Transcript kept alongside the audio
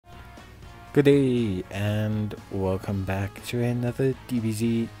Good day and welcome back to another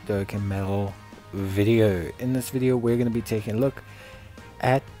DBZ Dokkan Battle video. In this video we're going to be taking a look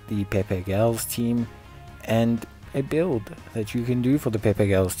at the Peppy Gals team and a build that you can do for the Peppy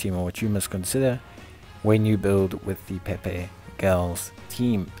Gals team, or what you must consider when you build with the Peppy Gals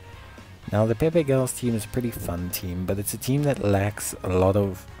team. Now the Peppy Gals team is a pretty fun team, but it's a team that lacks a lot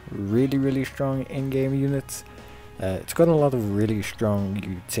of really strong in-game units. It's got a lot of really strong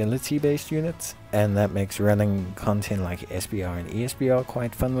utility based units, and that makes running content like SBR and ESBR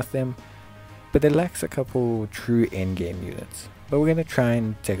quite fun with them, but it lacks a couple true endgame units. But we're going to try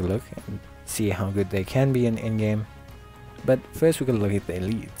and take a look and see how good they can be in endgame. But first we're going to look at their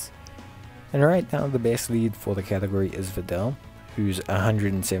leads. And right now the best lead for the category is Videl, who's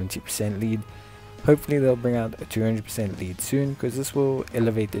 170% lead. Hopefully they'll bring out a 200% lead soon, because this will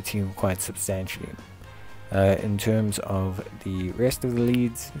elevate the team quite substantially. In terms of the rest of the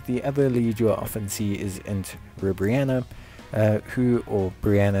leads, the other lead you'll often see is Int Ribrianna, or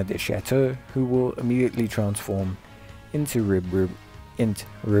Brianna de Chateau, who will immediately transform into Int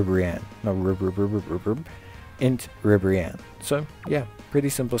Ribrianne. Int Ribrianne. So yeah, pretty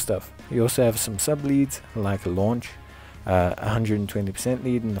simple stuff. You also have some sub leads like Launch, 120%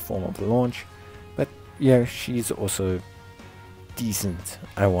 lead in the form of Launch, but yeah, she's also decent,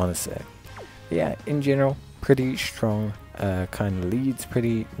 I want to say. Yeah, in general, pretty strong kind of leads,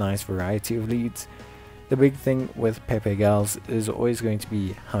 pretty nice variety of leads. The big thing with Peppy Gals is always going to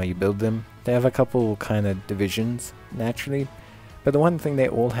be how you build them. They have a couple kind of divisions naturally, but the one thing they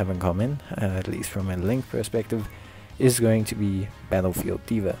all have in common, at least from a link perspective, is going to be Battlefield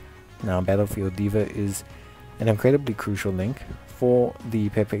Diva. Now Battlefield Diva is an incredibly crucial link for the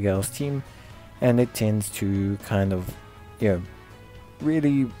Peppy Gals team, and it tends to kind of,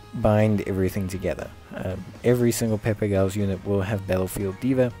 really bind everything together. Every single Peppy Gals unit will have Battlefield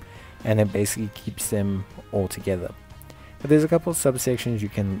Diva, and it basically keeps them all together. But there's a couple of subsections you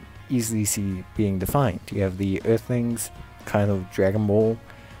can easily see being defined. You have the Earthlings, kind of Dragon Ball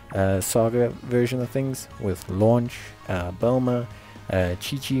Saga version of things, with Launch, Belma,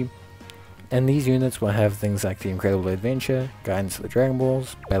 Chi-Chi, and these units will have things like the Incredible Adventure, Guidance of the Dragon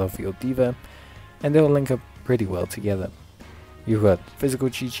Balls, Battlefield Diva, and they'll link up pretty well together. You've got Physical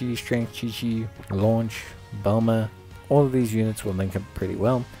Chi-Chi, Strength Chi-Chi, Launch, Belma. All of these units will link up pretty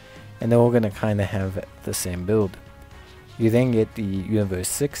well, and they're all going to kind of have the same build. You then get the Universe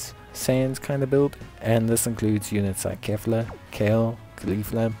 6 Saiyans kind of build, and this includes units like Kefla, Kale,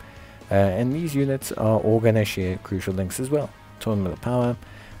 Caulifla, and these units are all going to share crucial links as well. Tournament of Power,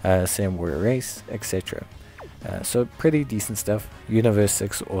 same Warrior Race, etc. So pretty decent stuff. Universe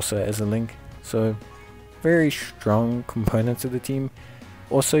 6 also as a link, so very strong components of the team.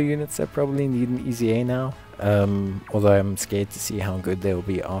 Also units that probably need an EZA now, although I'm scared to see how good they will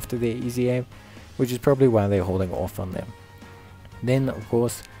be after their EZA, which is probably why they're holding off on them. Then of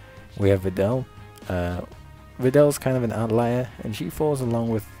course we have Videl. Videl's kind of an outlier, and she falls along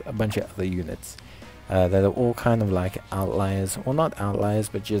with a bunch of other units that are all kind of like outliers, or not outliers,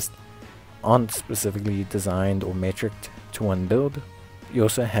 but just aren't specifically designed or metriced to one build. You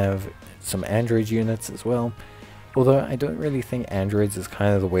also have some android units as well, although I don't really think androids is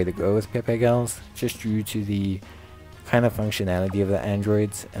kind of the way to go with Peppy Gals, just due to the kind of functionality of the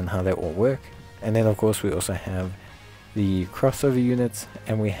androids and how they all work. And then of course we also have the crossover units,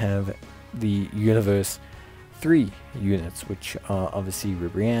 and we have the Universe 3 units, which are obviously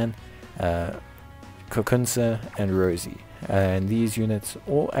Ribrianne, Kokunsa, and Rosie. And these units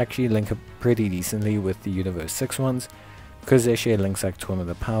all actually link up pretty decently with the Universe 6 ones, because they share links like Tournament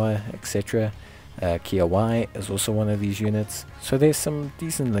of Power, etc. Kia Y is also one of these units, so there's some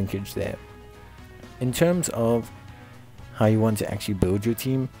decent linkage there. In terms of how you want to actually build your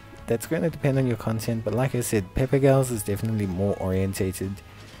team, that's going to depend on your content, but like I said, Peppy Gals is definitely more orientated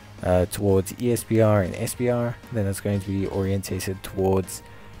towards ESBR and SBR than it's going to be orientated towards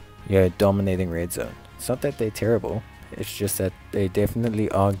dominating Red Zone. It's not that they're terrible, it's just that they definitely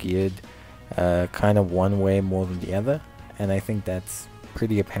are geared kind of one way more than the other, and I think that's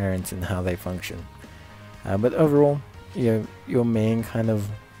pretty apparent in how they function. But overall, your main kind of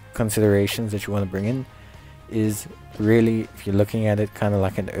considerations that you want to bring in is really, if you're looking at it kind of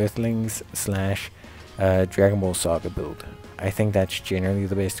like an Earthlings / Dragon Ball Saga build, I think that's generally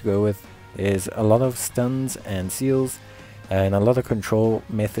the best to go with. There's a lot of stuns and seals, and a lot of control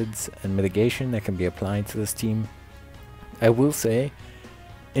methods and mitigation that can be applied to this team. I will say,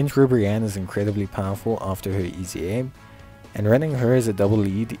 Int Ribrianne is incredibly powerful after her EZA, and running her as a double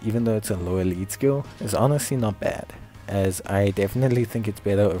lead, even though it's a lower lead skill, is honestly not bad, as I definitely think it's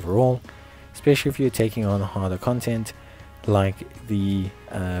better overall, especially if you're taking on harder content like the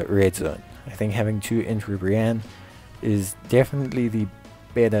Red Zone. I think having 2 Entry Brienne is definitely the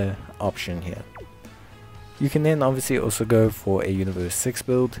better option here. You can then obviously also go for a Universe 6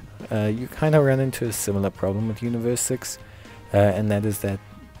 build. You kind of run into a similar problem with Universe 6, and that is that,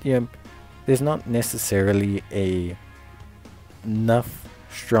 you know, there's not necessarily enough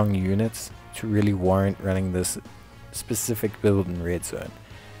strong units to really warrant running this specific build in Red Zone.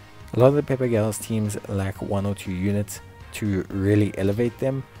 A lot of the Peppy Gals teams lack 1 or 2 units to really elevate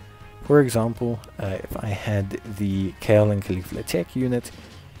them. For example, if I had the Kale and Caulifla Tech unit,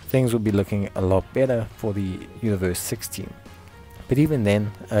 things would be looking a lot better for the Universe 6 team. But even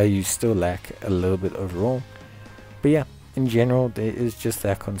then, you still lack a little bit overall. But yeah, in general, there is just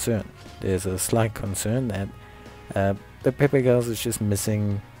that concern. There's a slight concern that the Peppy Gals is just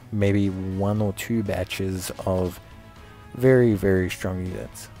missing maybe 1 or 2 batches of very, very strong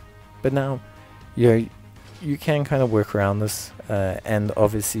units. But now, you can kind of work around this, and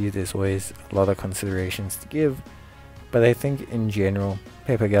obviously there's always a lot of considerations to give. But I think in general,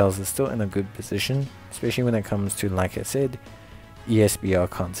 Peppy Gals is still in a good position, especially when it comes to, like I said, ESBR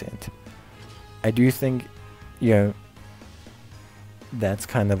content. I do think, that's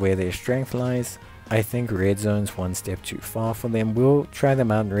kind of where their strength lies. I think Red Zone's one step too far for them. We'll try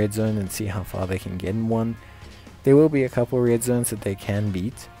them out in Red Zone and see how far they can get in one. There will be a couple Red Zones that they can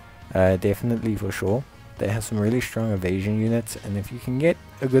beat, definitely for sure. They have some really strong evasion units, and if you can get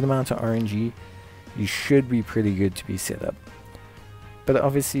a good amount of RNG, you should be pretty good to be set up. But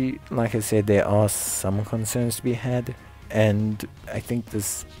obviously, like I said, there are some concerns to be had, and I think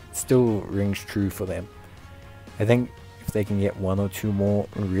this still rings true for them. I think if they can get 1 or 2 more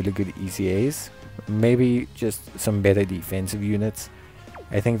really good ECAs, maybe just some better defensive units,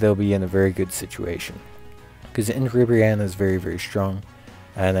 I think they'll be in a very good situation. Because Entry Brienne is very, very strong,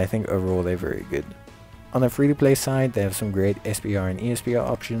 and I think overall they're very good. On the free-to-play side, they have some great SBR and ESBR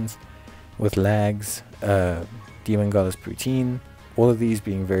options, with Lags, Demon Goddess Poutine, all of these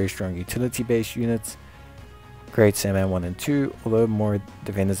being very strong utility-based units. Great Sandman 1 and 2, although more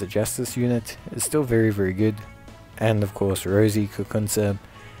Defenders of Justice unit, is still very, very good. And of course Rosie, Kukunsa,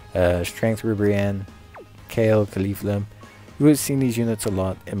 Strength Brienne, Kale, Caulifla. You would have seen these units a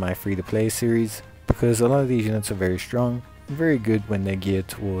lot in my free-to-play series, because a lot of these units are very strong and very good when they're geared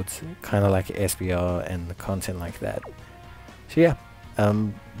towards kind of like SBR and content like that. So yeah,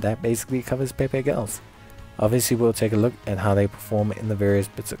 that basically covers Peppy Gals. Obviously we'll take a look at how they perform in the various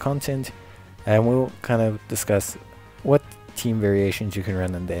bits of content, and we'll kind of discuss what team variations you can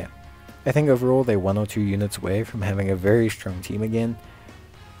run in there. I think overall they're 1 or 2 units away from having a very strong team again.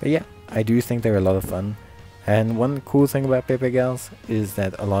 But yeah, I do think they're a lot of fun. And one cool thing about Peppy Gals is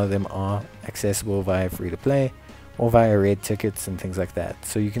that a lot of them are accessible via free to play or via red tickets and things like that.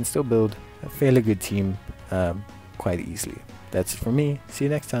 So you can still build a fairly good team quite easily. That's it from me. See you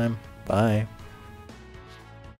next time. Bye.